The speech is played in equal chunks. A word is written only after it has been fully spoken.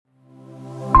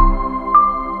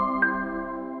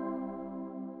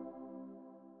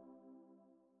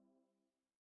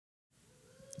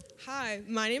Hi,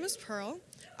 my name is Pearl.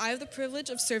 I have the privilege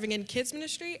of serving in kids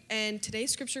ministry, and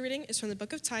today's scripture reading is from the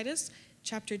book of Titus,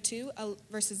 chapter 2,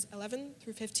 verses 11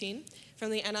 through 15,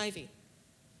 from the NIV.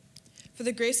 For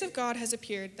the grace of God has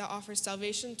appeared that offers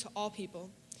salvation to all people.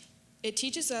 It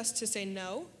teaches us to say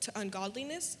no to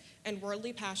ungodliness and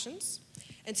worldly passions,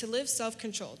 and to live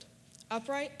self-controlled,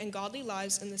 upright, and godly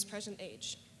lives in this present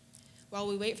age, while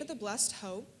we wait for the blessed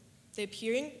hope, the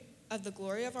appearing of the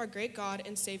glory of our great God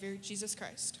and Savior, Jesus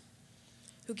Christ,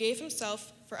 who gave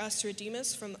himself for us to redeem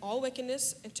us from all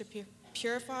wickedness and to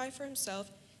purify for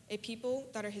himself a people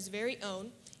that are his very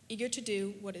own, eager to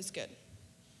do what is good.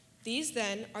 These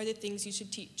then are the things you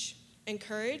should teach,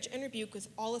 encourage and rebuke with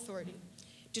all authority.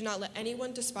 Do not let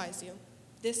anyone despise you.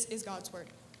 This is God's word.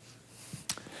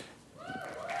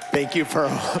 Thank you,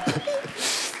 Pearl.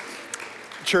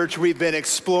 Church, we've been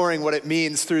exploring what it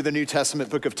means through the New Testament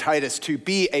book of Titus to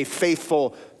be a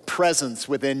faithful presence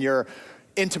within your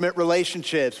intimate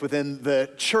relationships, within the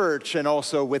church, and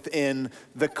also within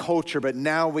the culture. But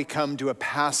now we come to a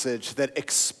passage that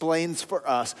explains for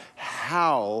us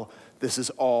how this is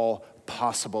all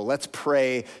possible. Let's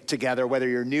pray together. Whether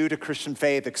you're new to Christian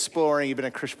faith, exploring, you've been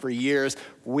a Christian for years,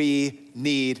 we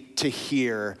need to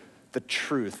hear the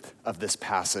truth of this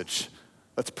passage.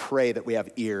 Let's pray that we have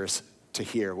ears to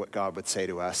hear what God would say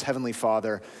to us. Heavenly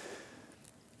Father,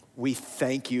 we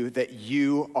thank you that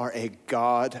you are a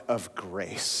God of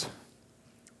grace.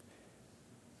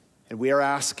 And we are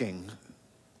asking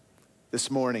this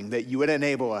morning that you would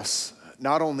enable us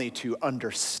not only to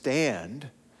understand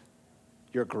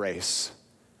your grace,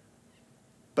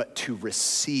 but to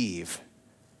receive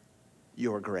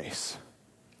your grace.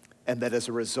 And that as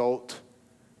a result,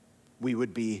 we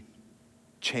would be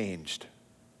changed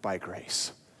by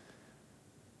grace.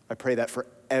 I pray that for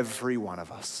every one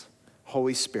of us.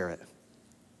 Holy Spirit,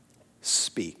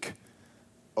 speak.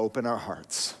 Open our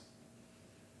hearts.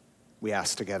 We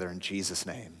ask together in Jesus'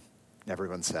 name. And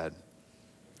everyone said,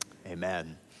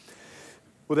 amen.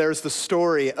 Well, there's the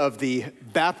story of the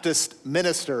Baptist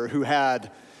minister who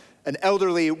had an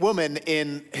elderly woman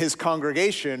in his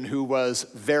congregation who was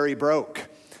very broke.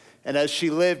 And as she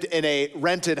lived in a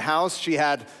rented house, she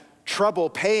had trouble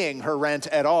paying her rent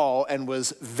at all and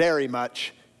was very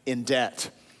much in debt.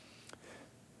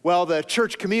 Well, the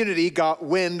church community got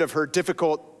wind of her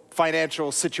difficult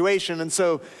financial situation, and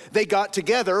so they got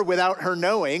together without her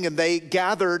knowing, and they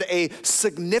gathered a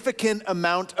significant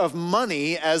amount of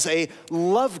money as a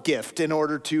love gift in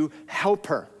order to help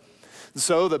her.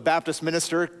 So the Baptist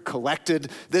minister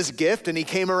collected this gift, and he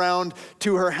came around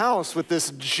to her house with this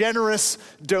generous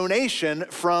donation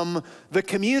from the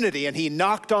community, and he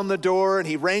knocked on the door and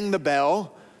he rang the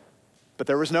bell, but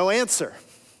there was no answer,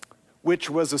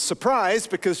 which was a surprise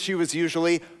because she was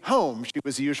usually home. She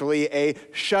was usually a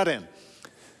shut-in.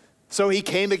 So he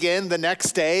came again the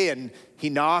next day, and he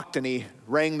knocked and he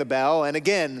rang the bell, and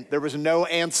again, there was no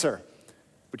answer,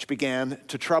 which began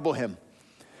to trouble him.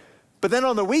 But then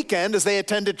on the weekend, as they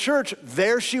attended church,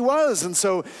 there she was. And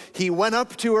so he went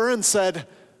up to her and said,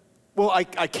 well, I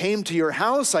came to your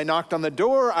house, I knocked on the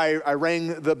door, I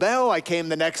rang the bell, I came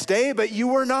the next day, but you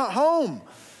were not home.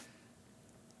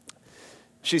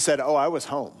 She said, oh, I was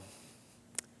home,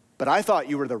 but I thought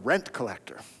you were the rent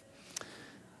collector.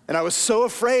 And I was so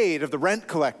afraid of the rent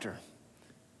collector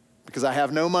because I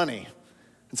have no money.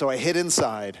 And so I hid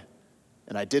inside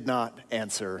and I did not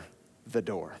answer the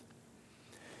door.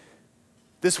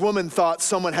 This woman thought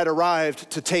someone had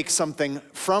arrived to take something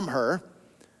from her,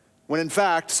 when in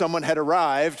fact, someone had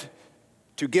arrived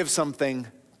to give something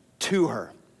to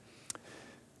her.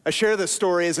 I share this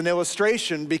story as an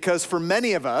illustration because for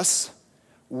many of us,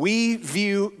 we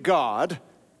view God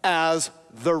as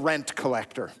the rent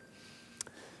collector.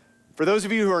 For those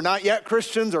of you who are not yet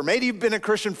Christians, or maybe you've been a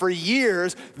Christian for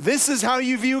years, this is how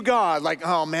you view God. Like,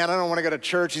 oh man, I don't want to go to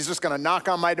church. He's just going to knock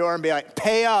on my door and be like,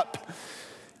 pay up.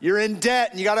 You're in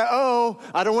debt and you got to owe.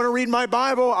 I don't want to read my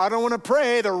Bible. I don't want to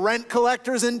pray. The rent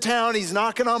collector's in town. He's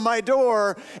knocking on my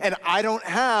door and I don't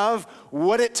have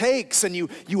what it takes. And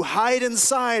you hide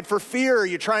inside for fear.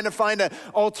 You're trying to find an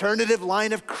alternative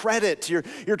line of credit. You're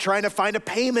trying to find a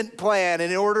payment plan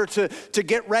in order to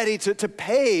get ready to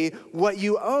pay what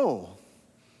you owe.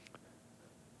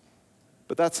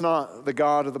 But that's not the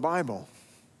God of the Bible.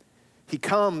 He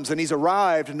comes and he's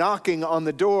arrived knocking on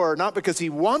the door, not because he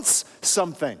wants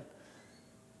something,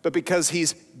 but because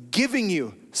he's giving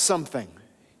you something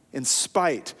in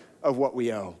spite of what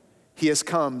we owe. He has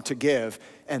come to give,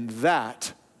 and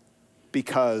that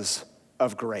because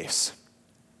of grace.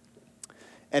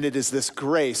 And it is this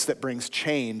grace that brings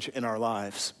change in our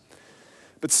lives.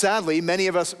 But sadly, many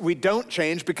of us, we don't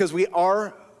change because we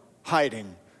are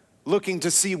hiding looking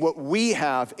to see what we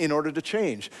have in order to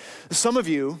change. Some of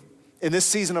you in this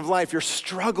season of life, you're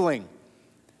struggling,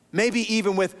 maybe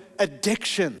even with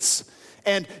addictions,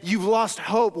 and you've lost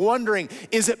hope, wondering,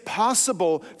 is it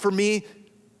possible for me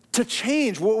to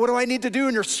change? What do I need to do?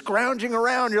 And you're scrounging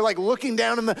around. You're like looking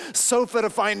down on the sofa to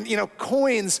find,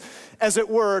 coins, as it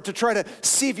were, to try to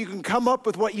see if you can come up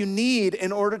with what you need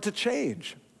in order to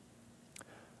change.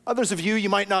 Others of you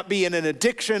might not be in an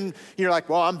addiction. You're like,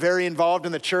 well, I'm very involved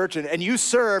in the church, and you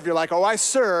serve. You're like, oh, I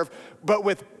serve, but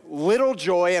with little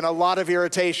joy and a lot of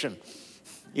irritation.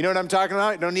 You know what I'm talking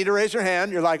about? You don't need to raise your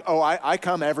hand. You're like, oh, I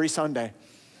come every Sunday.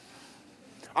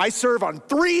 I serve on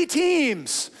 3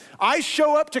 teams. I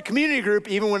show up to community group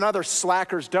even when other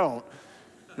slackers don't.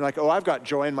 You're like, oh, I've got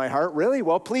joy in my heart. Really?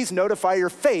 Well, please notify your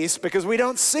face because we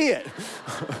don't see it.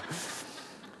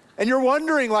 And you're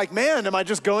wondering like, man, am I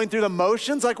just going through the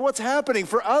motions? Like, what's happening?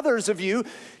 For others of you,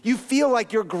 you feel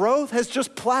like your growth has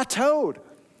just plateaued.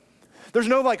 There's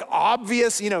no like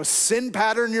obvious, sin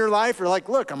pattern in your life. You're like,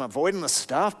 look, I'm avoiding the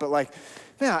stuff, but like,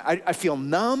 man, I feel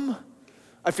numb.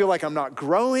 I feel like I'm not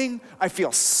growing. I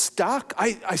feel stuck.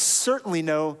 I certainly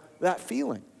know that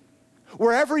feeling.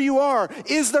 Wherever you are,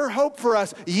 is there hope for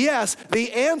us? Yes,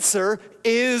 the answer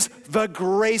is the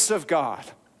grace of God.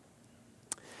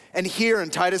 And here in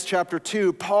Titus chapter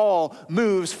 2, Paul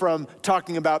moves from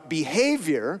talking about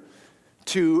behavior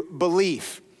to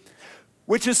belief,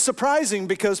 which is surprising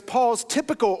because Paul's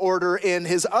typical order in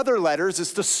his other letters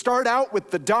is to start out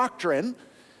with the doctrine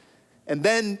and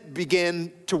then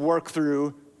begin to work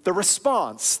through the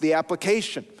response, the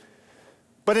application.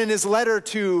 But in his letter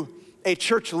to a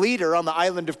church leader on the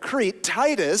island of Crete,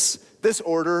 Titus, this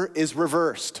order is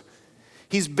reversed.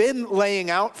 He's been laying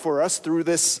out for us through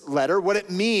this letter what it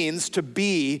means to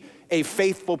be a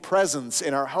faithful presence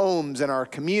in our homes, in our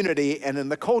community, and in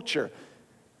the culture.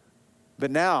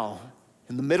 But now,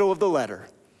 in the middle of the letter,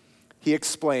 he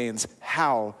explains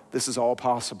how this is all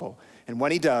possible. And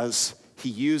when he does, he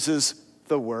uses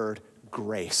the word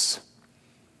grace.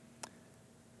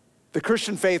 The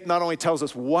Christian faith not only tells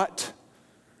us what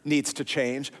needs to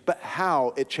change, but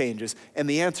how it changes. And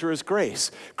the answer is grace.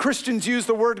 Christians use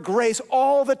the word grace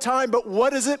all the time, but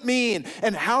what does it mean?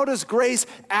 And how does grace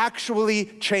actually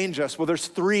change us? Well, there's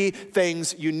 3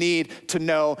 things you need to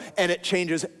know, and it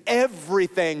changes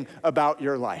everything about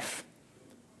your life.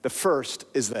 The first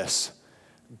is this: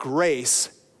 grace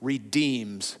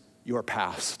redeems your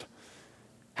past.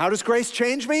 How does grace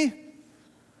change me?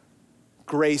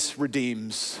 Grace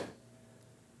redeems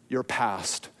your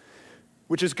past.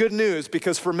 Which is good news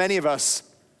because for many of us,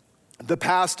 the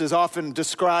past is often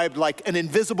described like an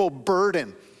invisible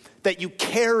burden that you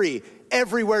carry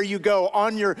everywhere you go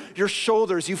on your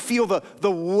shoulders. You feel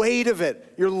the weight of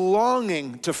it. You're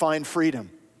longing to find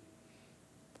freedom.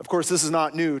 Of course, this is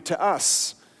not new to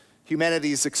us.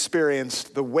 Humanity's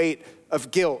experienced the weight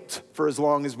of guilt for as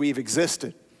long as we've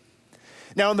existed.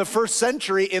 Now, in the first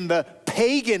century, in the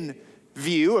pagan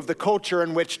view of the culture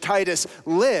in which Titus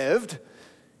lived,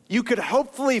 you could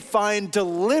hopefully find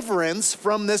deliverance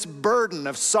from this burden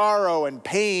of sorrow and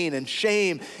pain and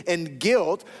shame and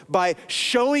guilt by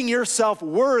showing yourself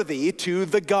worthy to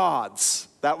the gods.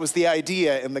 That was the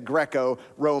idea in the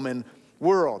Greco-Roman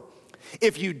world.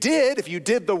 If you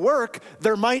did the work,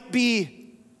 there might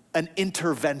be an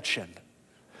intervention.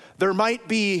 There might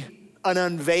be an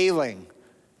unveiling.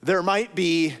 There might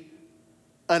be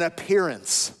an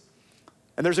appearance.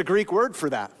 And there's a Greek word for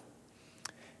that.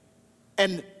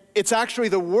 And it's actually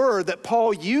the word that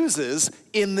Paul uses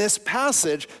in this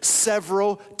passage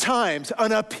several times,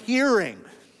 an appearing.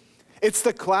 It's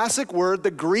the classic word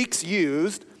the Greeks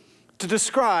used to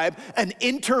describe an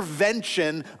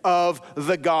intervention of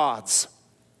the gods.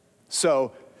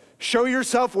 So show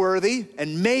yourself worthy,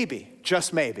 and maybe,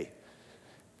 just maybe,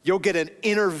 you'll get an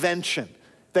intervention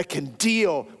that can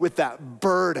deal with that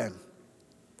burden.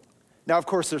 Now, of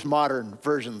course, there's modern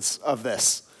versions of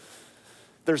this.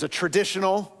 There's a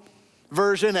traditional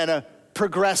version and a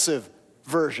progressive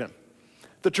version.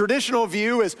 The traditional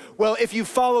view is, well, if you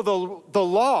follow the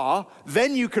law,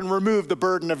 then you can remove the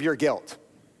burden of your guilt.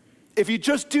 If you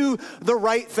just do the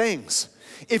right things,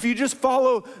 if you just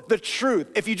follow the truth,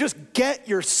 if you just get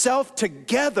yourself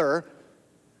together,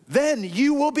 then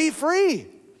you will be free.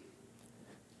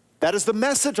 That is the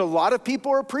message a lot of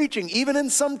people are preaching, even in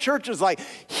some churches, like,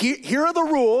 here are the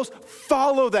rules,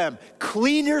 follow them,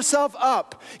 clean yourself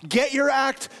up, get your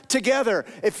act together.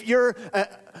 If you're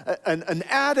an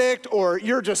addict, or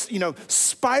you're just,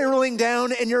 spiraling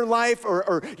down in your life,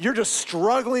 or you're just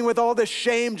struggling with all this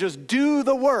shame, just do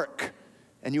the work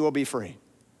and you will be free.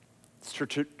 It's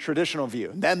traditional view.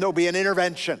 And then there'll be an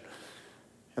intervention,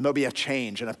 and there'll be a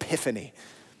change, an epiphany.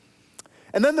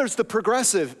 And then there's the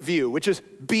progressive view, which is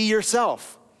be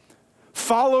yourself.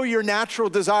 Follow your natural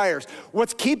desires.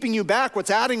 What's keeping you back, what's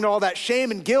adding to all that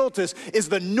shame and guilt is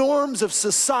the norms of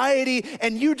society,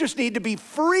 and you just need to be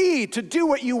free to do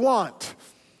what you want.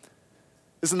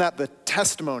 Isn't that the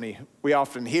testimony we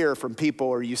often hear from people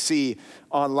or you see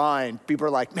online? People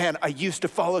are like, man, I used to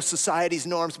follow society's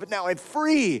norms, but now I'm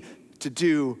free to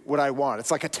do what I want.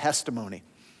 It's like a testimony.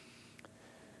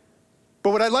 But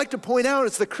what I'd like to point out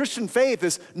is the Christian faith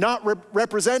is not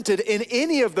represented in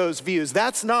any of those views.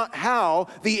 That's not how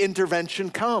the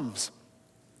intervention comes.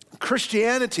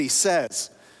 Christianity says,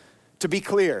 to be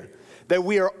clear, that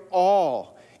we are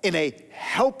all in a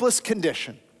helpless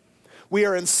condition. We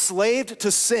are enslaved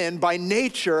to sin by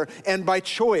nature and by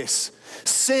choice.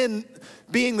 Sin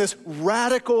being this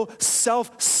radical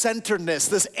self-centeredness,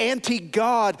 this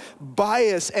anti-God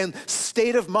bias and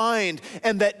state of mind,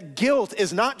 and that guilt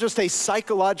is not just a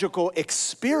psychological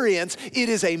experience, it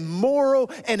is a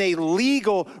moral and a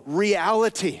legal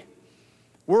reality.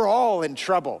 We're all in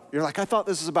trouble. You're like, I thought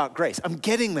this was about grace. I'm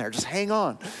getting there, just hang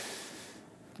on.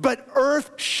 But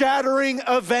earth-shattering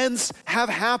events have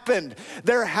happened.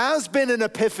 There has been an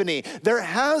epiphany. There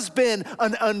has been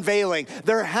an unveiling.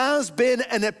 There has been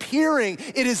an appearing.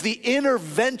 It is the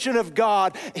intervention of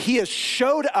God. He has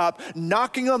showed up,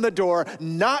 knocking on the door,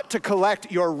 not to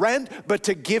collect your rent, but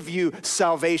to give you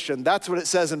salvation. That's what it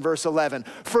says in verse 11.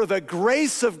 For the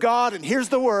grace of God, and here's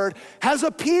the word, has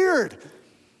appeared.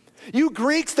 You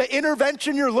Greeks, the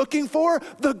intervention you're looking for,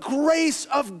 the grace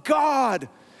of God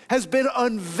has been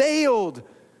unveiled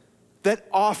that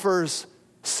offers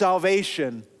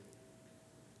salvation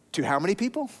to how many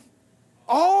people?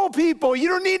 All people. You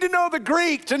don't need to know the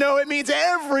Greek to know it means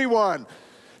everyone.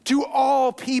 To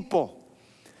all people.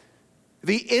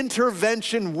 The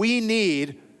intervention we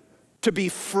need to be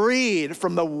freed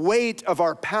from the weight of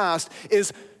our past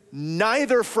is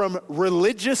neither from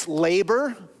religious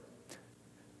labor,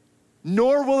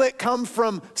 nor will it come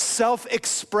from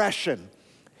self-expression.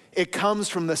 It comes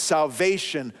from the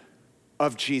salvation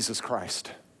of Jesus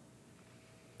Christ.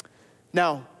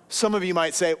 Now, some of you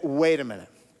might say, wait a minute.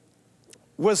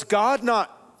 Was God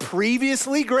not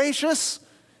previously gracious?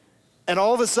 And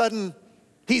all of a sudden,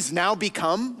 he's now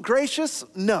become gracious?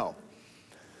 No.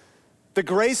 The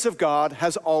grace of God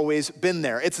has always been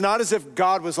there. It's not as if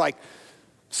God was like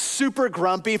super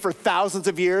grumpy for thousands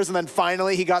of years and then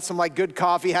finally he got some like good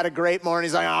coffee, had a great morning.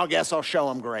 He's like, I guess I'll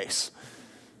show him grace.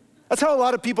 That's how a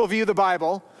lot of people view the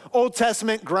Bible. Old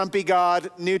Testament, grumpy God.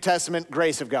 New Testament,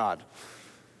 grace of God.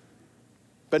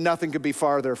 But nothing could be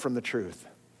farther from the truth.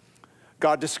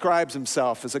 God describes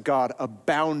himself as a God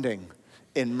abounding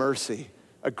in mercy,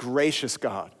 a gracious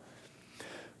God.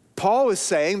 Paul is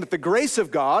saying that the grace of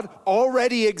God,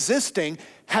 already existing,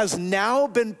 has now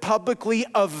been publicly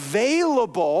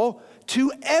available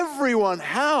to everyone.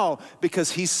 How?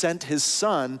 Because he sent his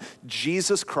son,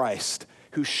 Jesus Christ,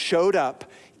 who showed up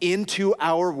into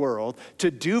our world to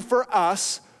do for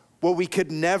us what we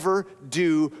could never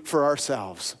do for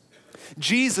ourselves.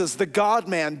 Jesus, the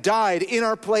God-man, died in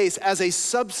our place as a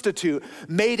substitute,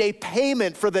 made a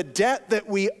payment for the debt that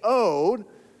we owed,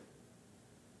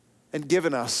 and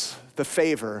given us the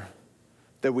favor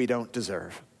that we don't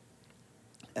deserve.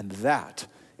 And that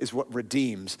is what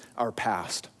redeems our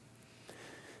past.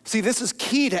 See, this is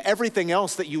key to everything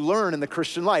else that you learn in the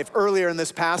Christian life. Earlier in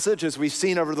this passage, as we've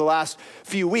seen over the last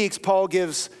few weeks, Paul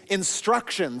gives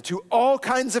instruction to all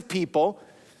kinds of people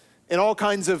in all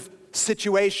kinds of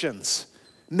situations.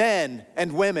 Men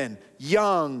and women,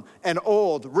 young and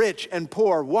old, rich and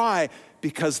poor. Why?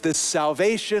 Because this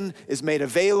salvation is made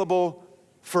available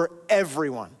for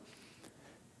everyone.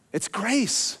 It's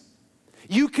grace.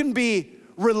 You can be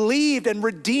relieved and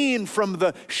redeemed from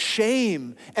the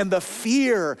shame and the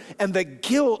fear and the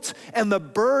guilt and the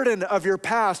burden of your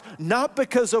past, not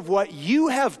because of what you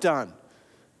have done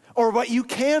or what you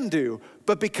can do,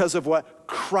 but because of what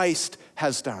Christ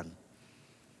has done.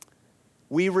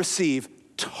 We receive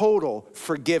total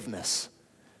forgiveness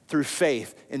through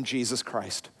faith in Jesus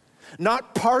Christ.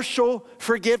 Not partial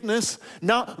forgiveness,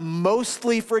 not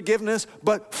mostly forgiveness,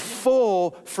 but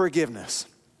full forgiveness.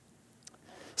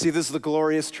 See, this is the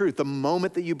glorious truth. The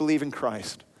moment that you believe in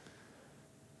Christ,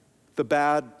 the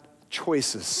bad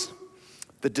choices,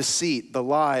 the deceit, the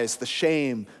lies, the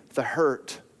shame, the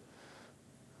hurt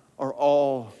are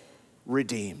all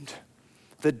redeemed.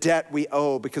 The debt we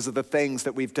owe because of the things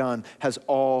that we've done has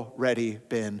already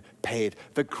been paid.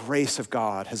 The grace of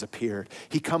God has appeared.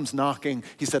 He comes knocking.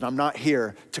 He said, I'm not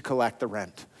here to collect the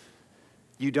rent.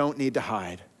 You don't need to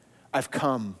hide. I've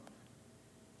come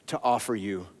to offer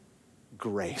you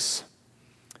grace.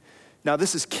 Now,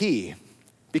 this is key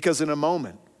because in a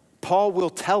moment, Paul will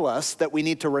tell us that we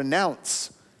need to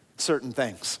renounce certain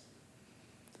things.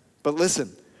 But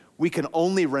listen, we can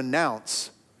only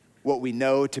renounce what we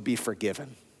know to be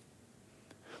forgiven.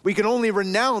 We can only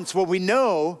renounce what we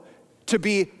know to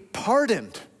be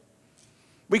pardoned.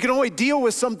 We can only deal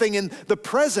with something in the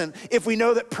present if we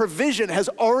know that provision has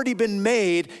already been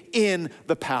made in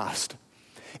the past.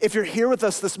 If you're here with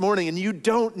us this morning and you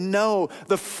don't know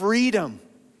the freedom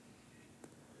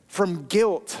from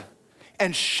guilt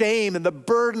and shame and the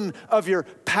burden of your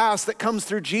past that comes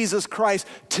through Jesus Christ,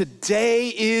 today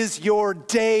is your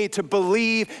day to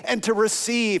believe and to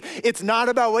receive. It's not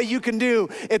about what you can do.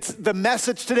 The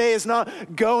message today is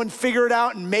not go and figure it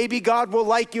out and maybe God will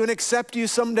like you and accept you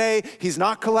someday. He's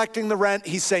not collecting the rent.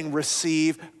 He's saying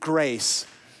receive grace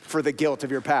for the guilt of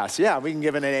your past. Yeah, we can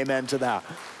give an amen to that.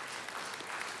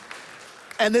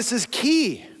 And this is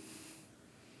key.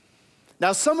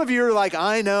 Now, some of you are like,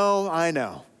 I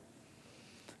know.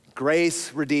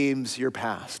 Grace redeems your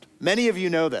past. Many of you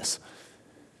know this.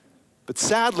 But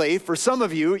sadly, for some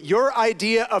of you, your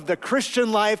idea of the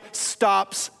Christian life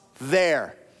stops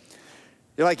there.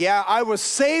 You're like, yeah, I was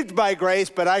saved by grace,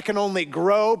 but I can only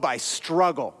grow by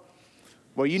struggle.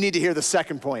 Well, you need to hear the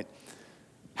second point.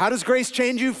 How does grace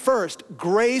change you? First,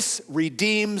 grace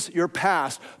redeems your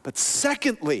past. But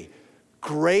secondly,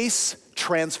 grace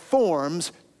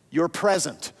transforms your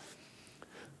present.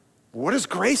 What does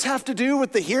grace have to do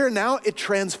with the here and now? It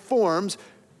transforms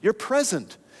your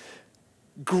present.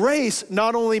 Grace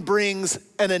not only brings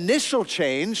an initial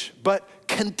change, but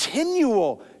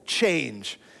continual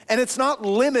change. And it's not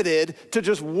limited to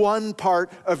just one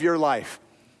part of your life.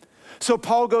 So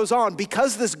Paul goes on,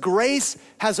 because this grace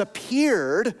has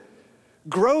appeared,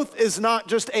 growth is not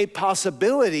just a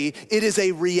possibility, it is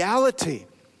a reality.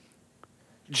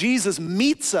 Jesus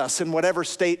meets us in whatever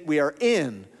state we are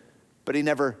in, but he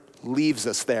never leaves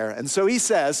us there. And so he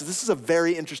says, this is a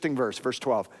very interesting verse, verse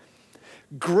 12.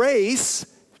 Grace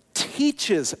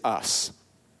teaches us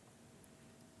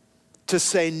to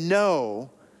say no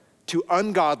to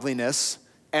ungodliness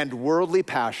and worldly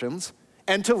passions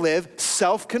and to live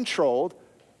self-controlled,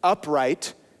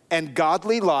 upright, and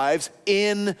godly lives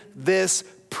in this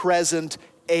present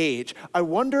age. I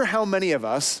wonder how many of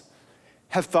us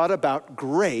have thought about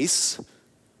grace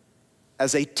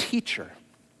as a teacher.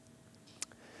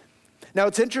 Now,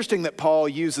 it's interesting that Paul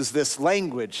uses this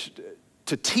language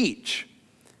to teach.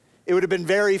 It would have been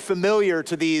very familiar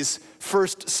to these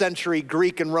first century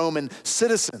Greek and Roman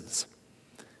citizens.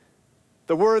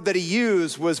 The word that he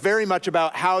used was very much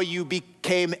about how you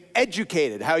became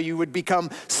educated, how you would become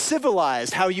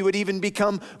civilized, how you would even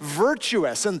become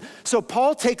virtuous. And so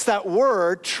Paul takes that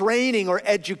word, training or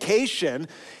education,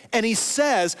 and he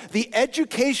says the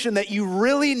education that you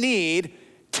really need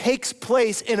takes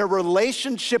place in a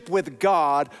relationship with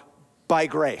God by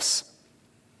grace.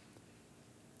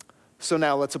 So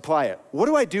now let's apply it. What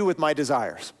do I do with my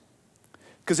desires?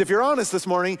 Because if you're honest this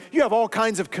morning, you have all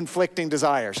kinds of conflicting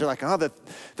desires. You're like,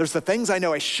 there's the things I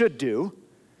know I should do,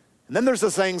 and then there's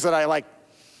the things that I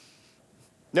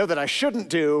know that I shouldn't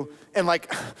do, and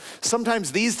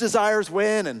sometimes these desires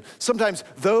win, and sometimes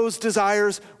those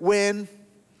desires win.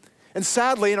 And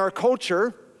sadly, in our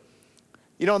culture,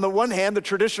 on the one hand, the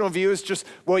traditional view is just,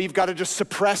 well, you've got to just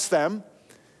suppress them.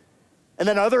 And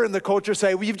then other in the culture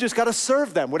say, well, you've just got to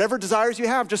serve them. Whatever desires you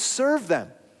have, just serve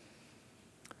them.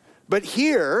 But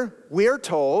here, we are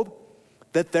told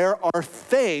that there are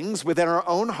things within our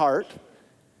own heart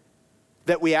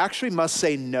that we actually must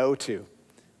say no to.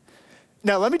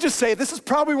 Now, let me just say, this is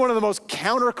probably one of the most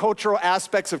countercultural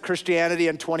aspects of Christianity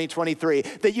in 2023,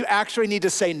 that you actually need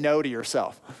to say no to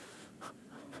yourself.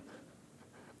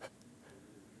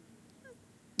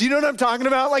 Do you know what I'm talking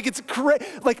about?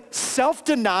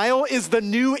 Self-denial is the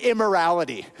new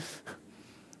immorality.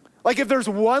 If there's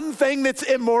one thing that's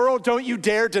immoral, don't you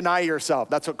dare deny yourself.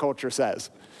 That's what culture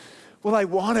says. Well, I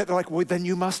want it. They're like, well, then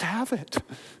you must have it.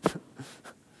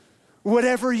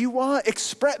 Whatever you want.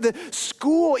 The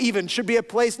school even should be a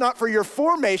place not for your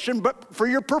formation, but for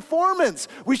your performance.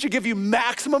 We should give you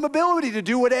maximum ability to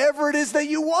do whatever it is that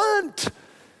you want.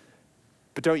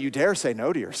 But don't you dare say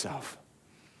no to yourself.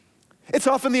 It's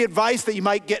often the advice that you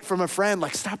might get from a friend,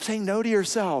 stop saying no to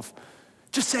yourself.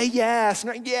 Just say yes.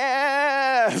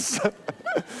 Yes.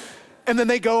 And then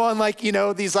they go on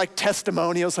these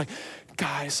testimonials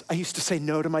guys, I used to say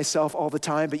no to myself all the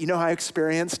time, but you know how I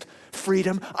experienced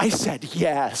freedom? I said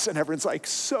yes. And everyone's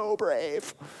so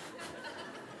brave.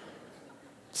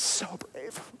 So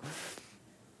brave.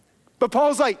 But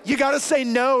Paul's you got to say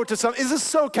no to something. This is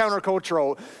so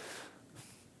countercultural.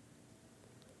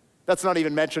 That's not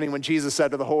even mentioning when Jesus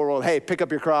said to the whole world, hey, pick up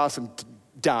your cross and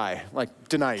die.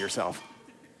 Deny yourself.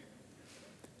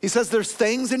 He says there's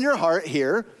things in your heart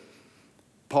here,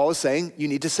 Paul is saying, you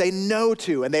need to say no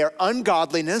to, and they are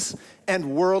ungodliness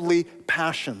and worldly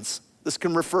passions. This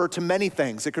can refer to many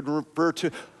things. It could refer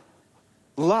to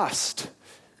lust,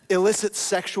 illicit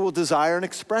sexual desire and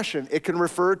expression. It can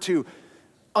refer to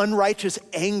unrighteous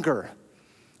anger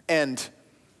and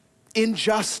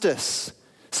injustice,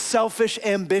 selfish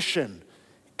ambition,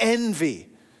 envy.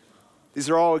 These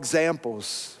are all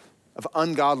examples of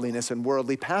ungodliness and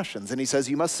worldly passions. And he says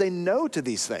you must say no to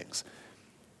these things.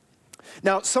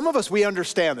 Now, some of us, we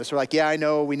understand this. We're like, yeah, I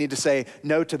know we need to say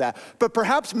no to that. But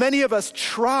perhaps many of us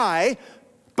try,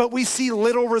 but we see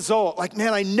little result. Like,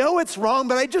 man, I know it's wrong,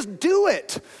 but I just do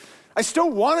it. I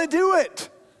still want to do it.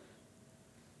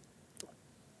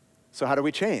 So how do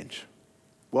we change?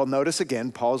 Well, notice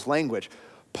again Paul's language.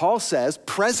 Paul says,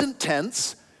 present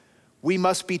tense, we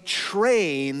must be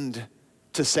trained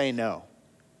to say no.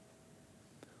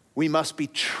 We must be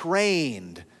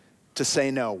trained to say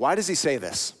no. Why does he say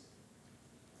this?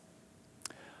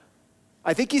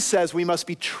 I think he says we must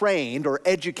be trained or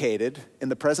educated in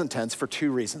the present tense for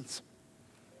two reasons.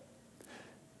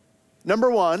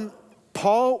 Number one,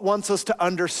 Paul wants us to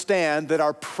understand that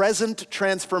our present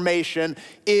transformation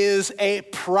is a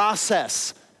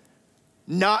process,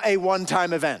 not a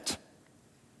one-time event.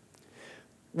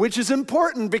 Which is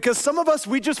important because some of us,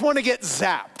 we just want to get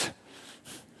zapped.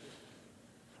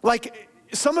 Like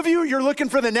some of you, you're looking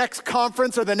for the next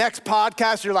conference or the next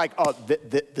podcast. You're like, oh,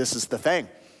 this is the thing.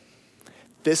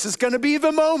 This is going to be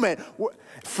the moment.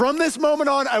 From this moment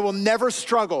on, I will never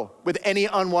struggle with any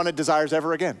unwanted desires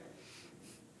ever again.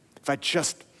 If I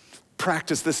just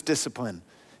practice this discipline,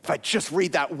 if I just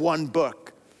read that one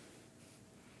book.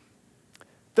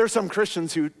 There are some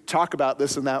Christians who talk about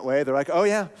this in that way. They're like, oh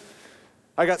yeah,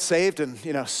 I got saved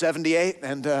in 78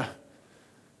 and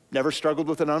never struggled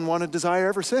with an unwanted desire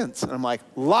ever since. And I'm like,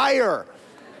 liar,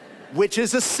 which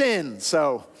is a sin,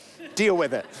 so deal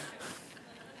with it.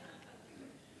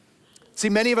 See,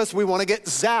 many of us, we want to get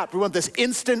zapped. We want this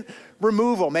instant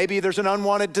removal. Maybe there's an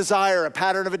unwanted desire, a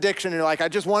pattern of addiction, and you're like, I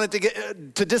just want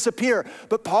it to disappear.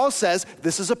 But Paul says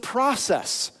this is a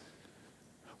process.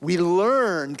 We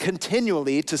learn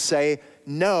continually to say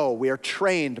no. We are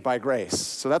trained by grace.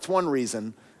 So that's one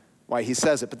reason why he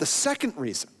says it. But the second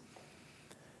reason,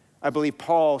 I believe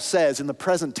Paul says in the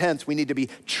present tense we need to be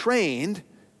trained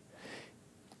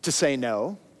to say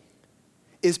no,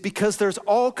 is because there's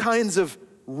all kinds of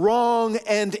wrong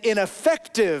and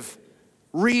ineffective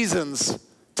reasons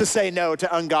to say no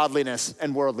to ungodliness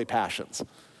and worldly passions.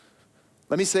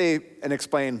 Let me say and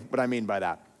explain what I mean by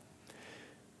that.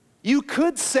 You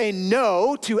could say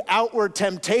no to outward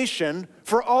temptation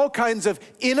for all kinds of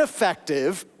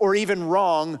ineffective or even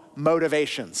wrong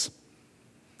motivations.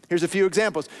 Here's a few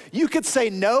examples. You could say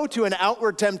no to an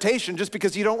outward temptation just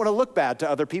because you don't want to look bad to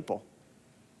other people.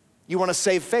 You want to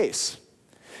save face.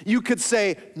 You could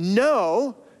say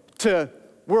no to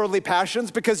worldly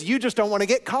passions because you just don't want to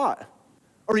get caught,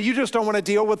 or you just don't want to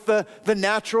deal with the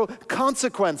natural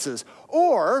consequences.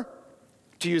 Or,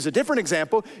 to use a different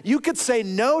example, you could say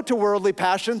no to worldly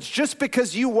passions just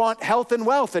because you want health and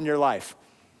wealth in your life.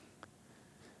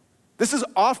 This is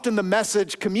often the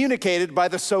message communicated by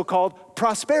the so-called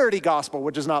prosperity gospel,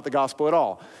 which is not the gospel at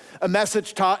all. A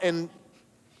message taught in,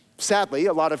 sadly,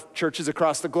 a lot of churches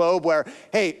across the globe where,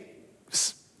 hey,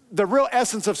 the real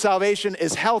essence of salvation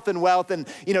is health and wealth, and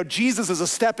Jesus is a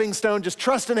stepping stone. Just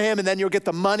trust in him, and then you'll get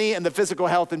the money and the physical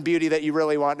health and beauty that you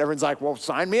really want. And everyone's like, well,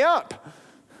 sign me up.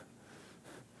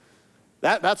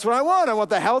 That's what I want. I want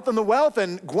the health and the wealth,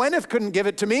 and Gwyneth couldn't give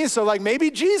it to me, so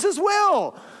maybe Jesus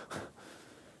will.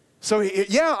 So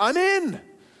yeah, I'm in.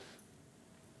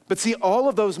 But see, all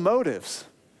of those motives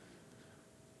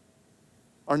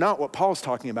are not what Paul's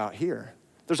talking about here.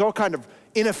 There's all kind of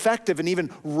ineffective and even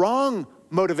wrong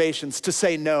motivations to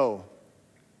say no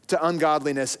to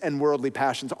ungodliness and worldly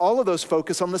passions. All of those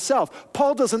focus on the self.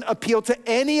 Paul doesn't appeal to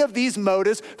any of these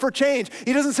motives for change.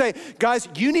 He doesn't say, guys,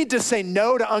 you need to say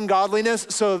no to ungodliness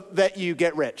so that you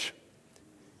get rich.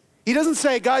 He doesn't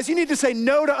say, guys, you need to say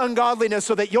no to ungodliness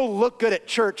so that you'll look good at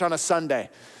church on a Sunday.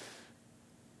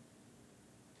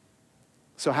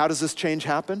 So how does this change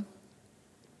happen?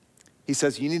 He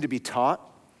says you need to be taught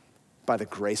by the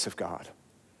grace of God.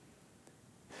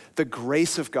 The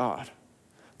grace of God,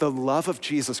 the love of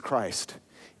Jesus Christ,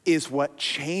 is what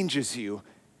changes you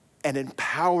and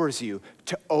empowers you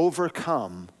to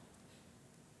overcome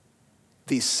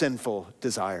these sinful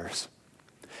desires.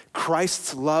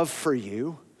 Christ's love for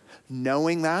you,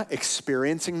 knowing that,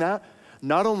 experiencing that,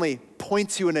 not only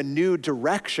points you in a new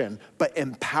direction, but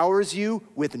empowers you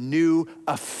with new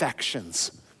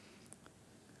affections.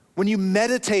 when you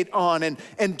meditate on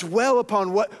and dwell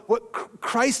upon what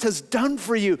Christ has done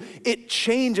for you, it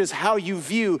changes how you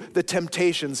view the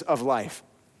temptations of life.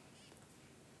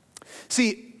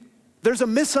 See, there's a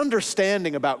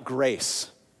misunderstanding about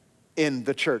grace in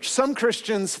the church. Some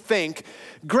Christians think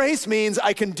grace means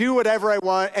I can do whatever I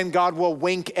want and God will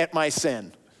wink at my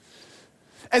sin.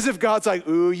 As if God's like,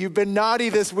 ooh, you've been naughty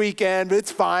this weekend, but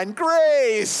it's fine,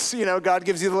 grace. You know, God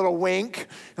gives you a little wink.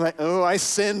 I'm like, oh, I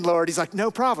sinned, Lord. He's like, no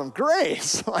problem,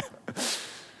 grace.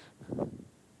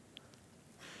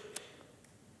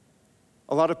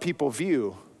 A lot of people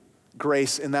view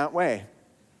grace in that way.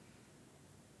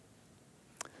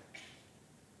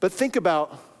 But think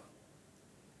about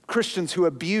Christians who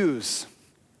abuse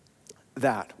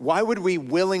that. Why would we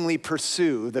willingly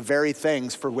pursue the very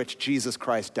things for which Jesus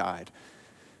Christ died?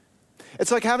 It's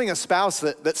like having a spouse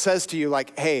that says to you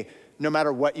like, hey, no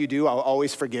matter what you do, I'll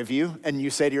always forgive you. And you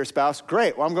say to your spouse,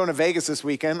 great, well, I'm going to Vegas this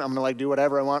weekend. I'm going to do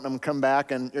whatever I want and I'm going to come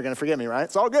back and you're going to forgive me, right?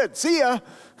 It's all good. See ya.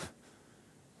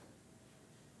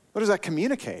 What does that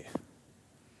communicate?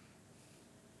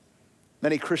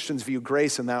 Many Christians view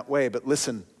grace in that way, but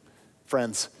listen,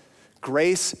 friends,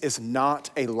 grace is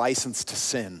not a license to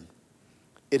sin.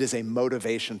 It is a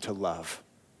motivation to love.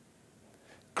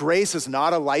 Grace is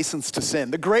not a license to sin.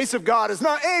 The grace of God is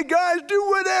not, hey guys, do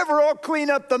whatever, I'll clean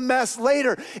up the mess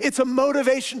later. It's a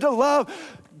motivation to love.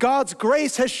 God's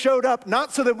grace has showed up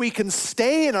not so that we can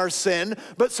stay in our sin,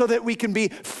 but so that we can be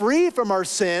free from our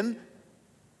sin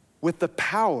with the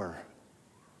power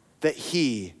that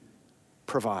he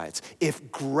provides.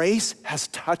 If grace has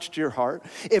touched your heart,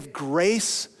 if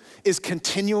grace is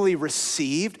continually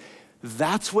received,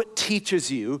 that's what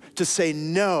teaches you to say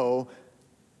no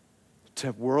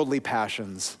to worldly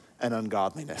passions and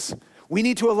ungodliness. We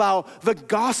need to allow the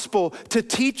gospel to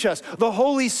teach us, the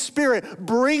Holy Spirit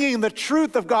bringing the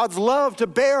truth of God's love to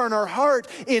bear on our heart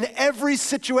in every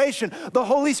situation. The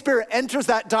Holy Spirit enters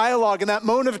that dialogue in that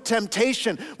moment of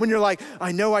temptation when you're like,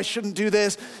 I know I shouldn't do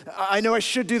this, I know I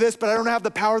should do this, but I don't have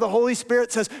the power. The Holy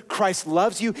Spirit says, Christ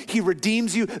loves you, he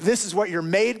redeems you, this is what you're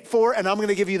made for, and I'm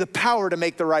gonna give you the power to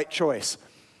make the right choice.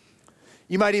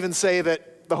 You might even say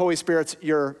that the Holy Spirit's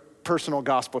your personal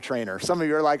gospel trainer. Some of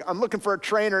you are like, I'm looking for a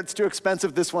trainer, it's too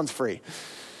expensive, this one's free.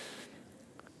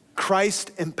 Christ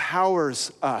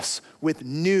empowers us with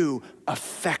new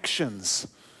affections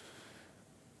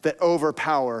that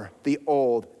overpower the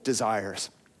old desires.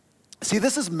 See,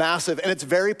 this is massive and it's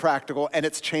very practical and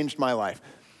it's changed my life.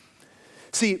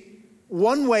 See,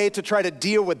 one way to try to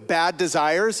deal with bad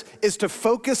desires is to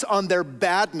focus on their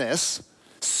badness,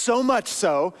 so much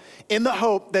so in the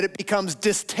hope that it becomes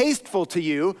distasteful to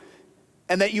you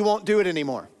and that you won't do it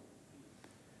anymore.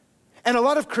 And a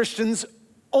lot of Christians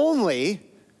only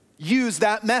use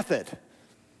that method.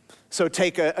 So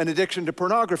take an addiction to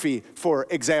pornography, for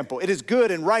example. It is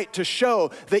good and right to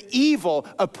show the evil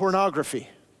of pornography.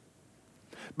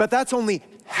 But that's only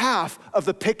half of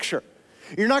the picture.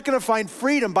 You're not gonna find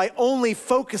freedom by only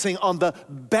focusing on the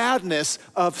badness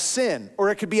of sin,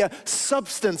 or it could be a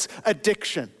substance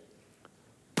addiction.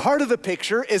 Part of the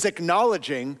picture is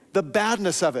acknowledging the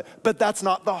badness of it, but that's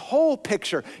not the whole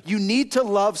picture. You need to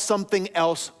love something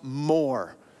else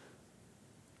more.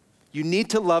 You need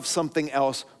to love something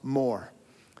else more.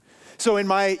 So in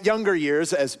my younger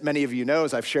years, as many of you know,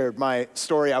 as I've shared my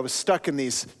story, I was stuck in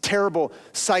these terrible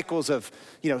cycles of,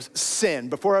 sin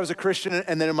before I was a Christian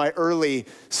and then in my early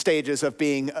stages of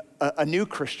being a new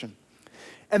Christian.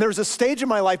 And there was a stage in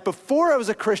my life before I was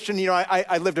a Christian,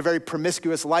 I lived a very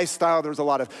promiscuous lifestyle. There was a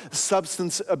lot of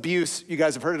substance abuse. You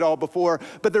guys have heard it all before.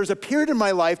 But there's a period in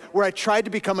my life where I tried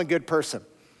to become a good person.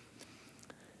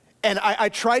 And I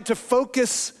tried to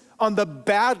focus on the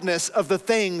badness of the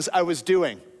things I was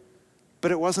doing.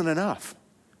 But it wasn't enough.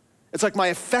 It's like my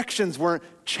affections weren't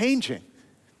changing.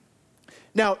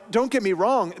 Now, don't get me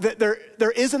wrong.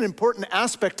 There is an important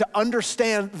aspect to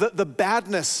understand the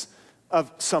badness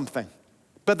of something.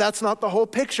 But that's not the whole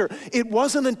picture. It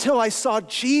wasn't until I saw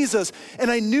Jesus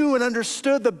and I knew and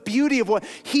understood the beauty of what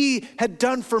he had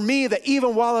done for me that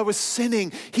even while I was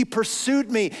sinning, he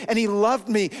pursued me and he loved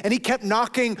me and he kept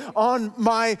knocking on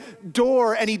my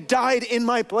door and he died in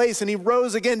my place and he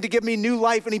rose again to give me new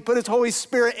life and he put his Holy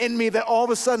Spirit in me, that all of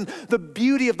a sudden the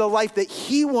beauty of the life that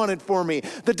he wanted for me,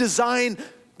 the design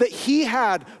that he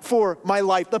had for my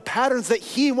life, the patterns that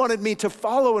he wanted me to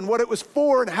follow and what it was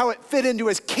for and how it fit into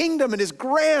his kingdom and his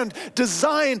grand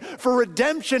design for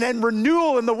redemption and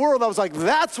renewal in the world. I was like,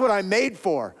 that's what I'm made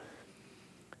for.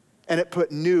 And it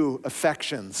put new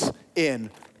affections in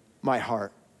my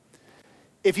heart.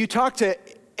 If you talk to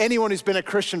anyone who's been a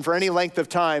Christian for any length of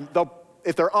time,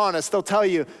 if they're honest, they'll tell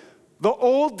you the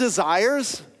old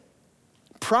desires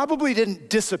probably didn't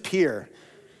disappear,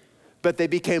 but they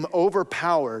became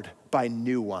overpowered by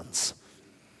new ones.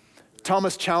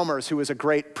 Thomas Chalmers, who was a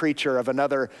great preacher of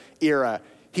another era,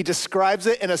 he describes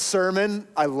it in a sermon.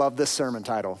 I love this sermon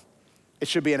title. It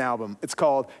should be an album. It's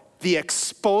called The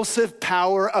Expulsive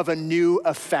Power of a New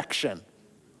Affection.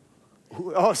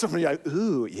 Oh, somebody like,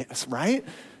 ooh, yes, right?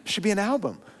 Should be an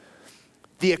album.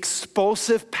 The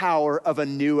expulsive power of a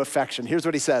new affection. Here's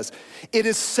what he says. It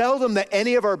is seldom that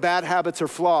any of our bad habits or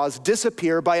flaws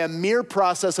disappear by a mere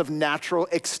process of natural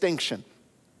extinction.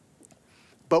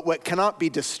 But what cannot be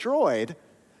destroyed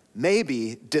may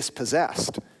be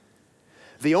dispossessed.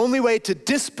 The only way to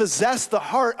dispossess the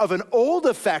heart of an old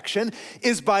affection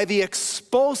is by the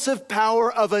expulsive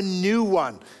power of a new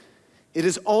one. It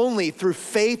is only through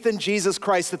faith in Jesus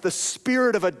Christ that the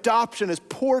spirit of adoption is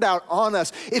poured out on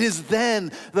us. It is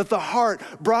then that the heart,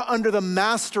 brought under the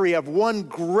mastery of one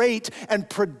great and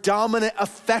predominant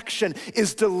affection,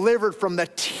 is delivered from the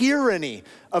tyranny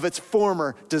of its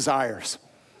former desires.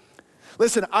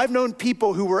 Listen, I've known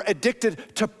people who were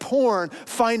addicted to porn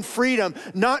find freedom,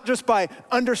 not just by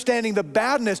understanding the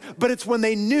badness, but it's when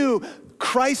they knew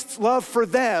Christ's love for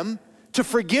them to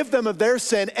forgive them of their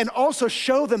sin and also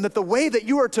show them that the way that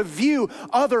you are to view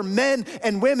other men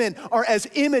and women are as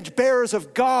image bearers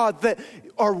of God that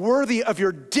are worthy of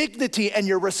your dignity and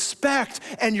your respect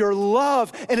and your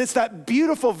love. And it's that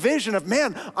beautiful vision of,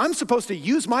 man, I'm supposed to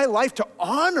use my life to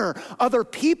honor other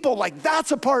people. Like,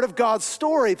 that's a part of God's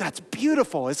story. That's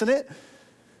beautiful, isn't it?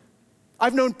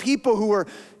 I've known people who were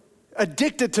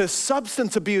addicted to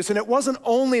substance abuse, and it wasn't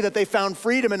only that they found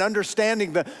freedom in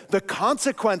understanding the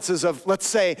consequences of, let's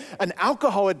say, an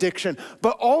alcohol addiction,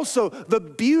 but also the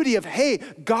beauty of, hey,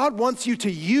 God wants you to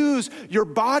use your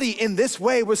body in this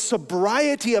way with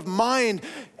sobriety of mind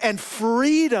and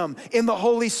freedom in the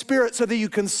Holy Spirit so that you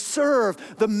can serve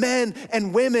the men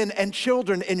and women and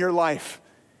children in your life.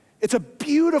 It's a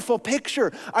beautiful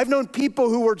picture. I've known people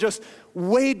who were just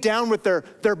weighed down with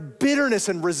their bitterness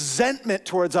and resentment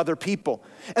towards other people.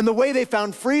 And the way they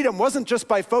found freedom wasn't just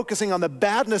by focusing on the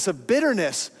badness of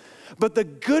bitterness, but the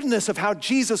goodness of how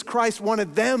Jesus Christ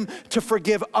wanted them to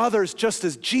forgive others just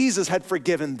as Jesus had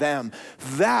forgiven them.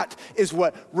 That is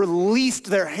what released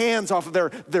their hands off of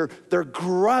their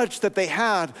grudge that they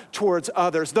had towards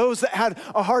others. Those that had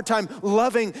a hard time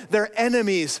loving their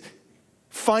enemies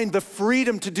find the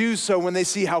freedom to do so when they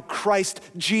see how Christ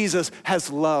Jesus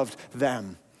has loved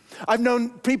them. I've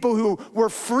known people who were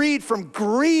freed from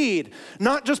greed,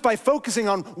 not just by focusing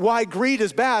on why greed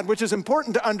is bad, which is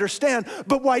important to understand,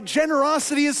 but why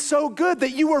generosity is so good,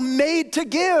 that you were made to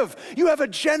give. You have a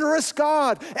generous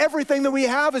God. Everything that we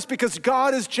have is because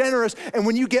God is generous. And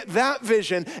when you get that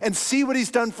vision and see what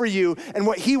he's done for you and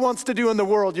what he wants to do in the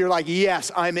world, you're like, yes,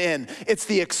 I'm in. It's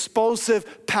the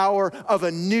expulsive power of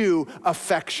a new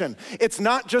affection. It's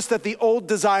not just that the old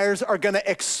desires are going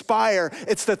to expire.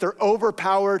 It's that they're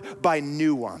overpowered by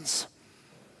new ones.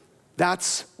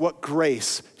 That's what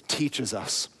grace teaches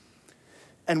us.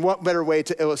 And what better way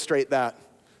to illustrate that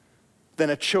than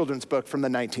a children's book from the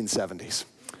 1970s?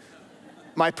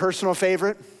 My personal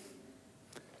favorite,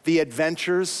 The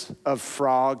Adventures of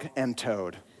Frog and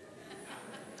Toad.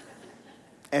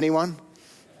 Anyone?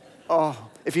 Oh,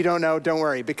 if you don't know, don't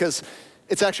worry, because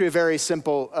it's actually a very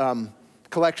simple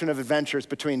collection of adventures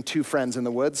between two friends in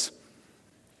the woods,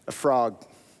 a frog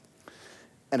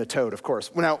and a toad, of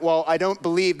course. Now, while I don't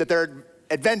believe that their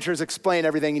adventures explain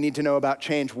everything you need to know about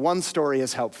change, one story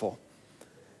is helpful,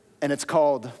 and it's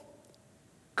called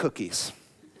Cookies.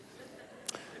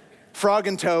 Frog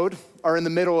and Toad are in the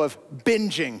middle of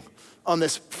binging on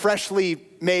this freshly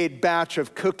made batch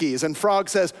of cookies, and Frog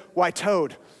says, "Why,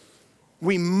 Toad,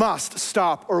 we must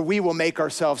stop or we will make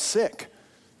ourselves sick."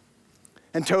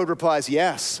 And Toad replies,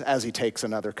 "Yes," as he takes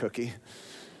another cookie.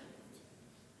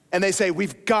 And they say,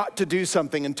 "We've got to do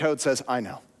something." And Toad says, "I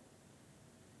know.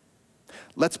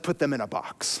 Let's put them in a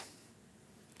box."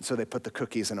 So they put the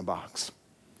cookies in a box.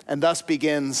 And thus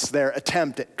begins their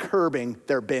attempt at curbing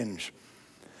their binge.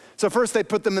 So first they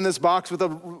put them in this box with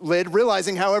a lid,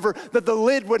 realizing, however, that the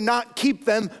lid would not keep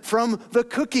them from the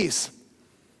cookies.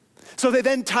 So they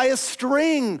then tie a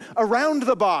string around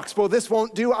the box. Well, this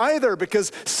won't do either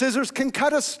because scissors can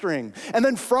cut a string. And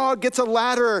then Frog gets a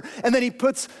ladder, and then he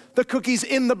puts the cookies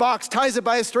in the box, ties it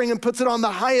by a string, and puts it on the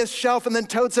highest shelf. And then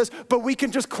Toad says, "But we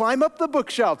can just climb up the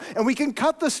bookshelf, and we can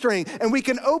cut the string, and we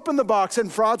can open the box."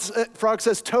 And Frog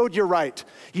says, "Toad, you're right.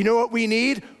 You know what we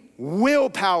need?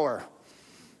 Willpower."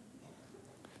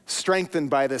 Strengthened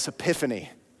by this epiphany,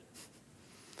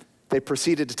 they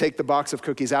proceeded to take the box of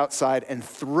cookies outside and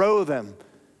throw them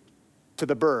to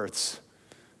the birds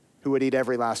who would eat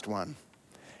every last one.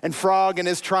 And Frog in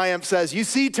his triumph says, "You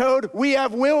see, Toad, we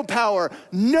have willpower.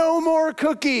 No more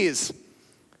cookies."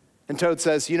 And Toad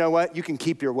says, "You know what? You can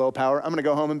keep your willpower. I'm gonna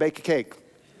go home and bake a cake."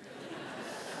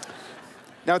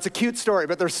 Now, it's a cute story,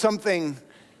 but there's something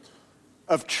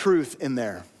of truth in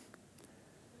there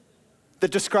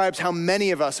that describes how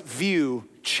many of us view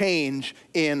change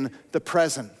in the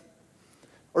present.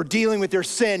 Or dealing with your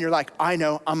sin, you're like, "I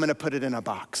know, I'm gonna put it in a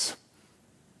box.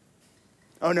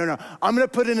 Oh, no, I'm gonna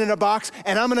put it in a box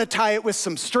and I'm gonna tie it with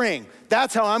some string.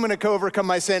 That's how I'm gonna overcome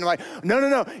my sin." I'm like,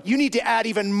 no, you need to add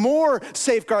even more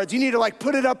safeguards. You need to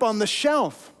put it up on the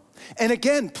shelf. And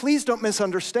again, please don't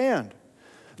misunderstand.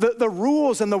 The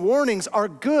rules and the warnings are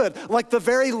good, like the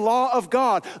very law of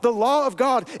God. The law of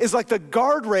God is like the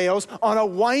guardrails on a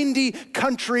windy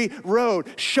country road,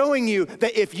 showing you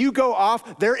that if you go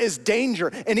off, there is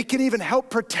danger. And it can even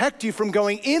help protect you from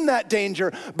going in that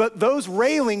danger. But those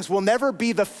railings will never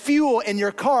be the fuel in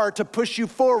your car to push you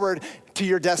forward to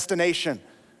your destination.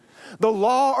 The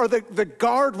law or the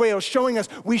guardrail showing us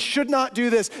we should not do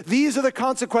this. These are the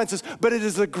consequences, but it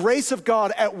is the grace of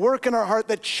God at work in our heart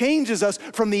that changes us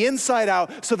from the inside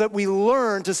out so that we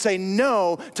learn to say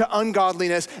no to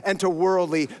ungodliness and to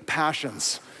worldly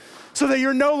passions. So that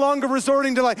you're no longer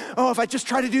resorting to if I just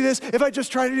try to do this, if I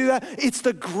just try to do that. It's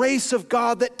the grace of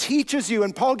God that teaches you.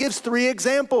 And Paul gives 3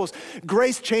 examples.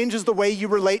 Grace changes the way you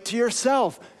relate to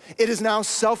yourself. It is now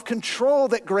self-control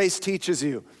that grace teaches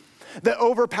you, that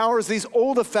overpowers these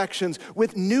old affections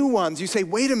with new ones. You say,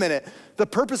 wait a minute, the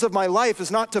purpose of my life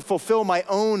is not to fulfill my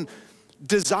own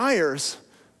desires,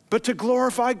 but to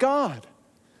glorify God.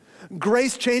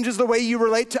 Grace changes the way you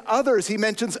relate to others. He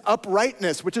mentions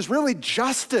uprightness, which is really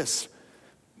justice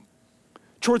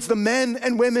towards the men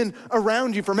and women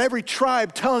around you from every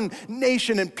tribe, tongue,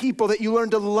 nation, and people, that you learn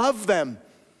to love them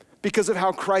because of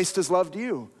how Christ has loved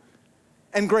you.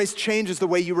 And grace changes the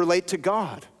way you relate to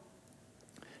God,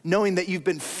 knowing that you've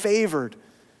been favored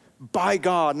by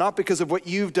God, not because of what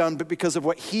you've done, but because of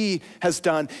what He has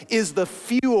done, is the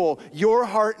fuel your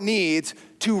heart needs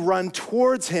to run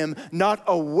towards Him, not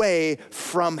away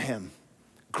from Him.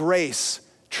 Grace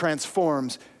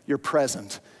transforms your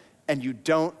present, and you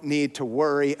don't need to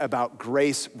worry about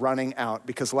grace running out,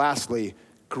 because lastly,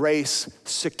 grace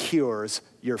secures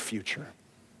your future.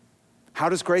 How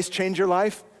does grace change your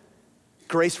life?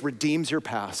 Grace redeems your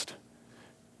past.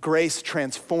 Grace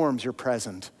transforms your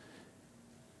present,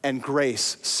 and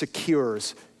grace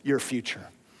secures your future.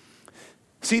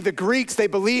 See, the Greeks, they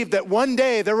believed that one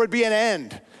day there would be an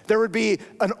end. There would be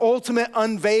an ultimate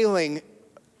unveiling,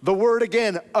 the word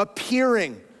again,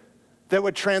 appearing, that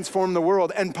would transform the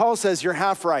world. And Paul says, you're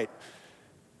half right.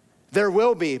 There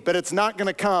will be, but it's not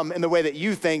gonna come in the way that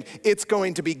you think. It's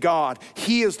going to be God.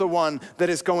 He is the one that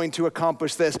is going to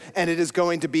accomplish this, and it is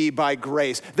going to be by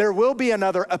grace. There will be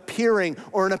another appearing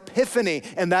or an epiphany,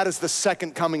 and that is the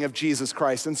second coming of Jesus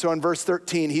Christ. And so in verse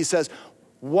 13, he says,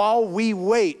 while we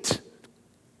wait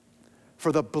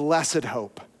for the blessed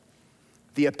hope,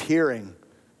 the appearing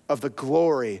of the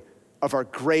glory of our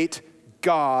great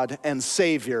God and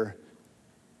Savior,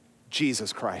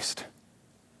 Jesus Christ,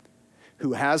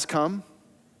 who has come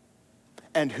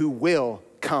and who will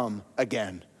come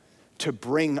again to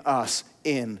bring us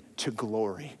into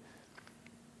glory.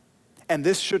 And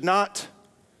this should not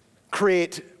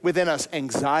create within us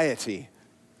anxiety,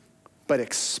 but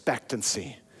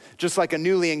expectancy. Just like a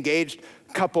newly engaged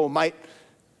couple might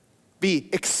be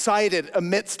excited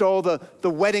amidst all the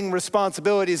wedding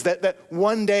responsibilities that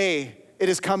one day it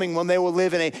is coming when they will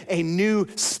live in a new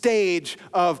stage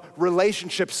of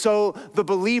relationship. So the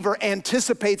believer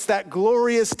anticipates that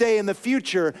glorious day in the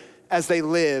future as they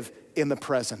live in the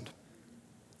present.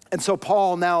 And so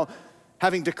Paul, now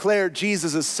having declared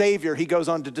Jesus as Savior, he goes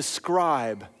on to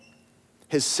describe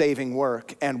his saving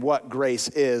work and what grace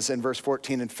is in verse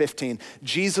 14 and 15.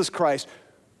 Jesus Christ,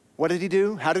 what did he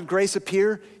do? How did grace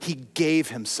appear? He gave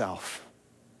himself.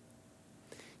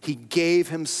 He gave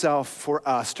himself for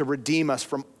us to redeem us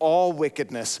from all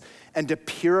wickedness and to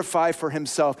purify for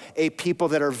himself a people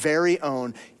that are very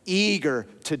own, eager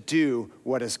to do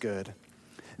what is good.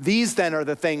 These then are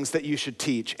the things that you should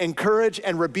teach. Encourage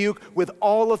and rebuke with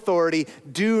all authority.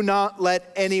 Do not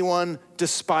let anyone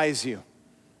despise you.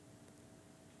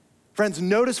 Friends,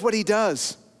 notice what he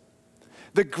does.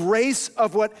 The grace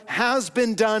of what has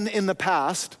been done in the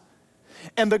past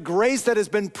and the grace that has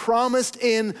been promised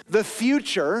in the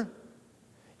future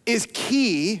is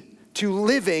key to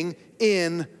living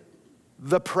in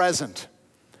the present.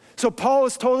 So Paul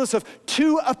has told us of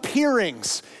 2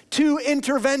 appearings, 2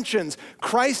 interventions.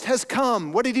 Christ has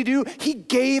come. What did he do? He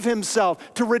gave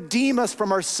himself to redeem us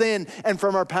from our sin and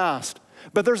from our past.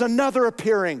 But there's another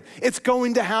appearing. It's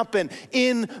going to happen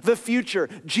in the future.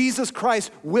 Jesus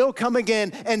Christ will come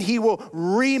again and he will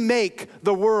remake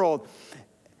the world.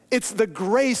 It's the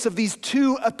grace of these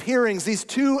two appearings, these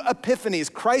two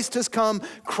epiphanies. Christ has come,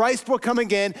 Christ will come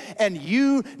again, and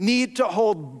you need to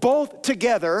hold both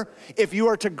together if you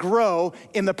are to grow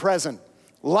in the present,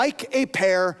 like a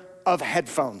pair of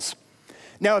headphones.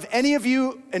 Now, if any of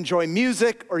you enjoy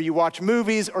music or you watch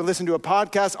movies or listen to a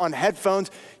podcast on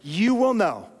headphones, you will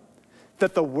know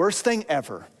that the worst thing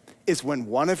ever is when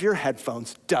one of your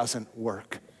headphones doesn't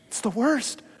work. It's the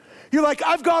worst. You're like,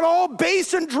 I've got all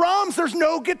bass and drums. There's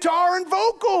no guitar and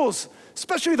vocals.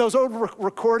 Especially those old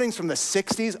recordings from the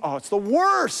 60s. Oh, it's the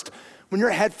worst when your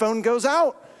headphone goes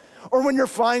out. Or when you're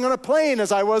flying on a plane,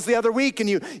 as I was the other week, and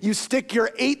you stick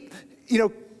your eighth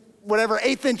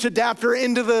inch adapter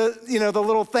into the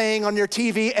little thing on your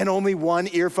TV, and only one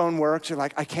earphone works. You're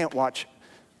like, I can't watch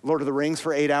Lord of the Rings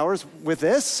for 8 hours with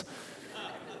this,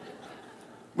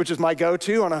 which is my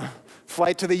go-to on a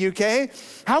flight to the UK.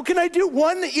 How can I do?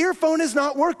 One earphone is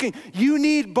not working. You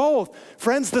need both.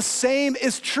 Friends, the same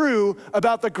is true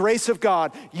about the grace of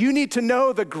God. You need to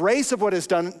know the grace of what has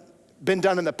been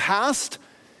done in the past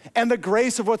and the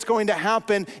grace of what's going to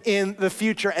happen in the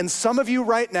future. And some of you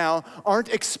right now aren't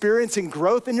experiencing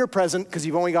growth in your present because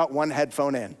you've only got one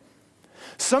headphone in.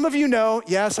 Some of you know,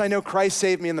 yes, I know Christ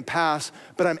saved me in the past,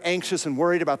 but I'm anxious and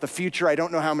worried about the future. I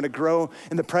don't know how I'm going to grow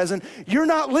in the present. You're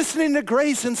not listening to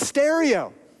grace in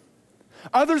stereo.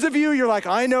 Others of you, you're like,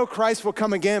 I know Christ will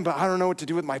come again, but I don't know what to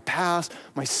do with my past,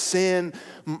 my sin,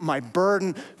 my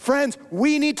burden. Friends,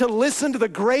 we need to listen to the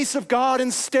grace of God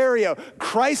in stereo.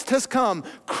 Christ has come.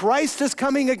 Christ is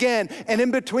coming again. And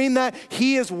in between that,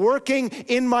 he is working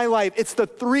in my life. It's the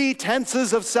three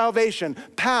tenses of salvation: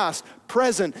 past,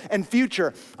 present, and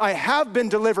future. I have been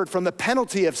delivered from the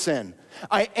penalty of sin.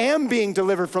 I am being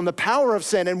delivered from the power of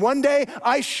sin, and one day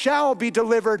I shall be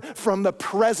delivered from the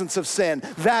presence of sin.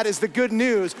 That is the good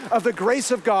news of the grace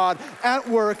of God at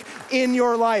work in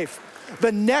your life.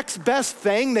 The next best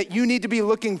thing that you need to be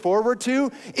looking forward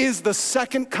to is the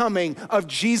second coming of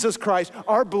Jesus Christ,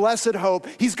 our blessed hope.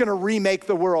 He's gonna remake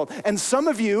the world. And some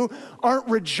of you aren't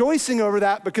rejoicing over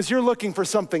that because you're looking for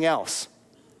something else.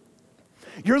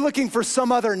 You're looking for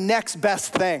some other next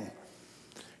best thing.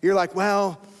 You're like,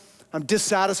 well, I'm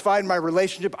dissatisfied in my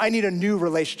relationship. I need a new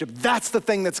relationship. That's the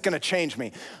thing that's gonna change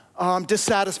me. I'm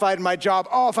dissatisfied in my job.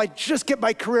 Oh, if I just get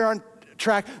my career on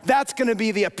track, that's gonna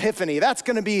be the epiphany. That's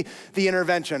gonna be the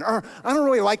intervention. Or I don't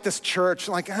really like this church.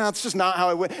 Like, it's just not how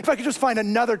I would. If I could just find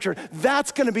another church,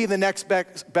 that's gonna be the next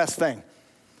best thing.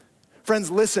 Friends,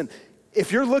 listen,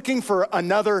 if you're looking for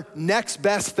another next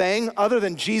best thing other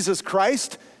than Jesus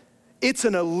Christ, it's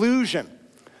an illusion.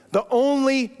 The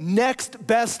only next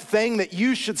best thing that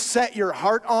you should set your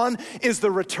heart on is the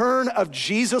return of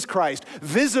Jesus Christ,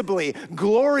 visibly,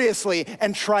 gloriously,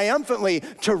 and triumphantly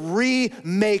to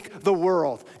remake the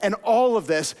world. And all of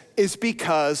this is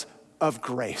because of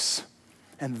grace.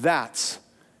 And that's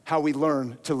how we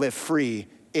learn to live free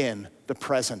in the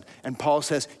present. And Paul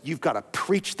says, you've got to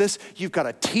preach this, you've got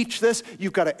to teach this,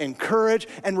 you've got to encourage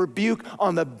and rebuke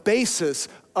on the basis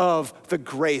of the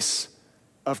grace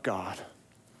of God.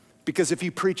 Because if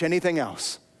you preach anything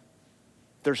else,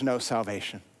 there's no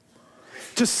salvation.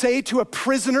 To say to a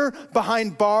prisoner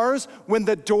behind bars when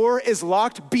the door is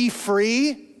locked, be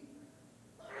free,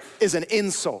 is an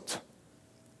insult.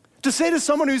 To say to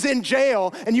someone who's in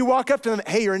jail and you walk up to them,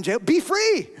 hey, you're in jail, be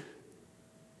free.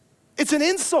 It's an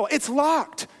insult, it's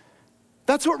locked.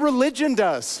 That's what religion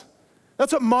does.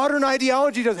 That's what modern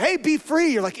ideology does. Hey, be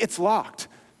free. You're like, it's locked.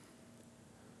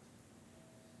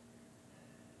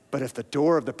 But if the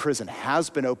door of the prison has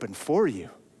been opened for you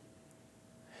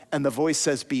and the voice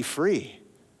says, be free,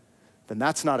 then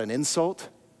that's not an insult,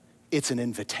 it's an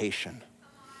invitation.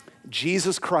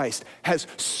 Jesus Christ has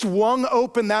swung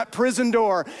open that prison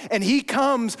door, and he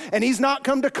comes, and he's not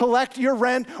come to collect your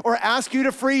rent or ask you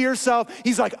to free yourself.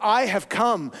 He's like, I have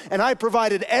come and I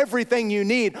provided everything you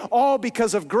need, all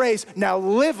because of grace. Now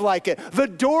live like it. The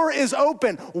door is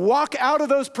open. Walk out of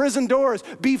those prison doors.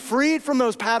 Be freed from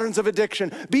those patterns of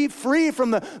addiction. Be free from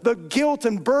the guilt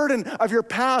and burden of your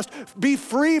past. Be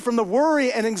free from the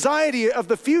worry and anxiety of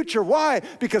the future. Why?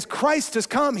 Because Christ has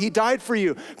come. He died for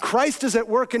you. Christ is at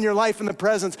work in your life in the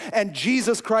presence, and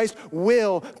Jesus Christ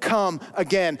will come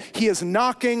again. He is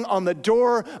knocking on the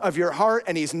door of your heart,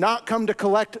 and he's not come to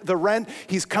collect the rent.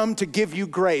 He's come to give you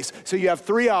grace. So you have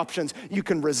three options. You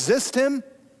can resist him,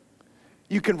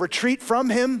 you can retreat from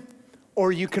him,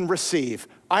 or you can receive.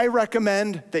 I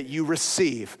recommend that you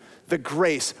receive the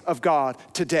grace of God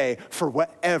today for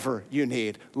whatever you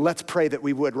need. Let's pray that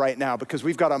we would right now, because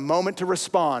we've got a moment to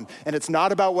respond, and it's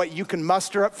not about what you can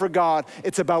muster up for God,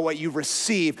 it's about what you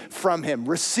receive from him.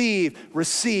 Receive,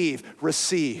 receive,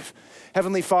 receive.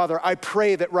 Heavenly Father, I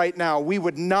pray that right now we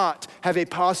would not have a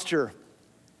posture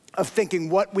of thinking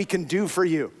what we can do for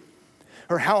you,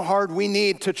 or how hard we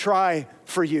need to try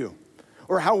for you,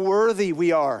 or how worthy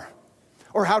we are,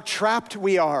 or how trapped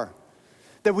we are.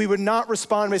 That we would not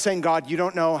respond by saying, God, you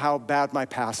don't know how bad my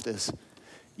past is.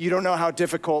 You don't know how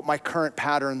difficult my current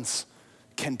patterns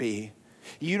can be.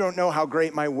 You don't know how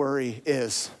great my worry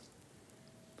is.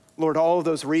 Lord, all of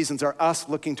those reasons are us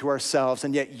looking to ourselves,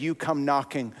 and yet you come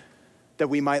knocking that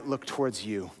we might look towards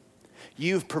you.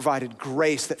 You've provided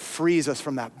grace that frees us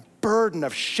from that burden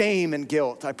of shame and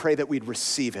guilt. I pray that we'd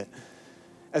receive it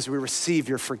as we receive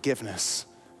your forgiveness,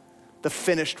 the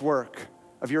finished work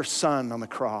of your Son on the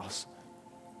cross.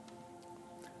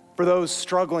 For those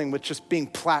struggling with just being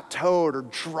plateaued or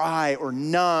dry or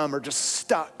numb or just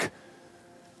stuck,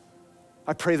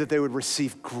 I pray that they would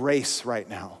receive grace right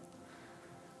now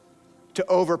to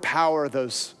overpower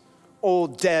those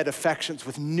old dead affections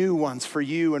with new ones for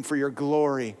you and for your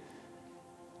glory.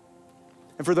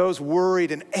 And for those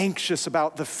worried and anxious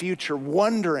about the future,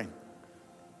 wondering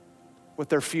what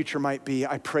their future might be,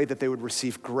 I pray that they would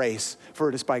receive grace, for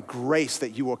it is by grace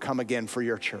that you will come again for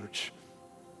your church.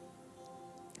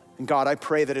 And God, I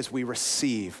pray that as we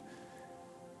receive,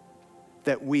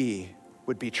 that we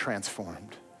would be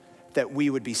transformed, that we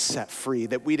would be set free,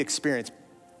 that we'd experience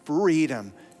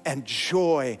freedom and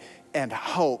joy and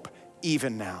hope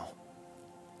even now.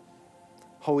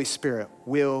 Holy Spirit,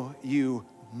 will you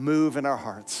move in our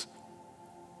hearts?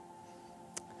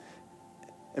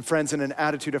 And friends, in an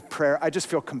attitude of prayer, I just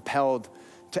feel compelled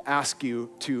to ask you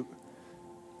to,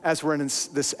 as we're in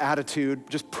this attitude,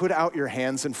 just put out your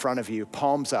hands in front of you,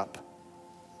 palms up.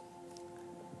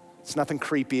 It's nothing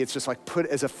creepy. It's just like put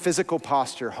as a physical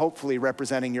posture, hopefully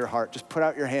representing your heart. Just put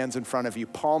out your hands in front of you,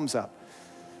 palms up.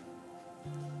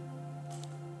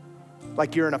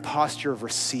 Like you're in a posture of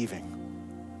receiving.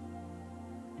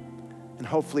 And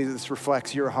hopefully this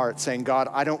reflects your heart saying, God,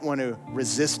 I don't want to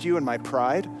resist you in my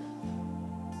pride,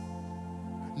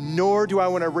 nor do I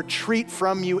want to retreat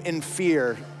from you in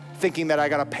fear, thinking that I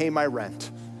got to pay my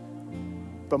rent.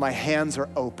 But my hands are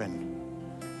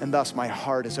open, and thus my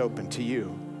heart is open to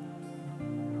you.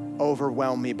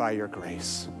 Overwhelm me by your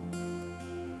grace.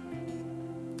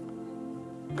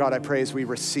 God, I pray as we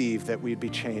receive that we'd be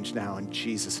changed now in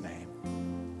Jesus' name.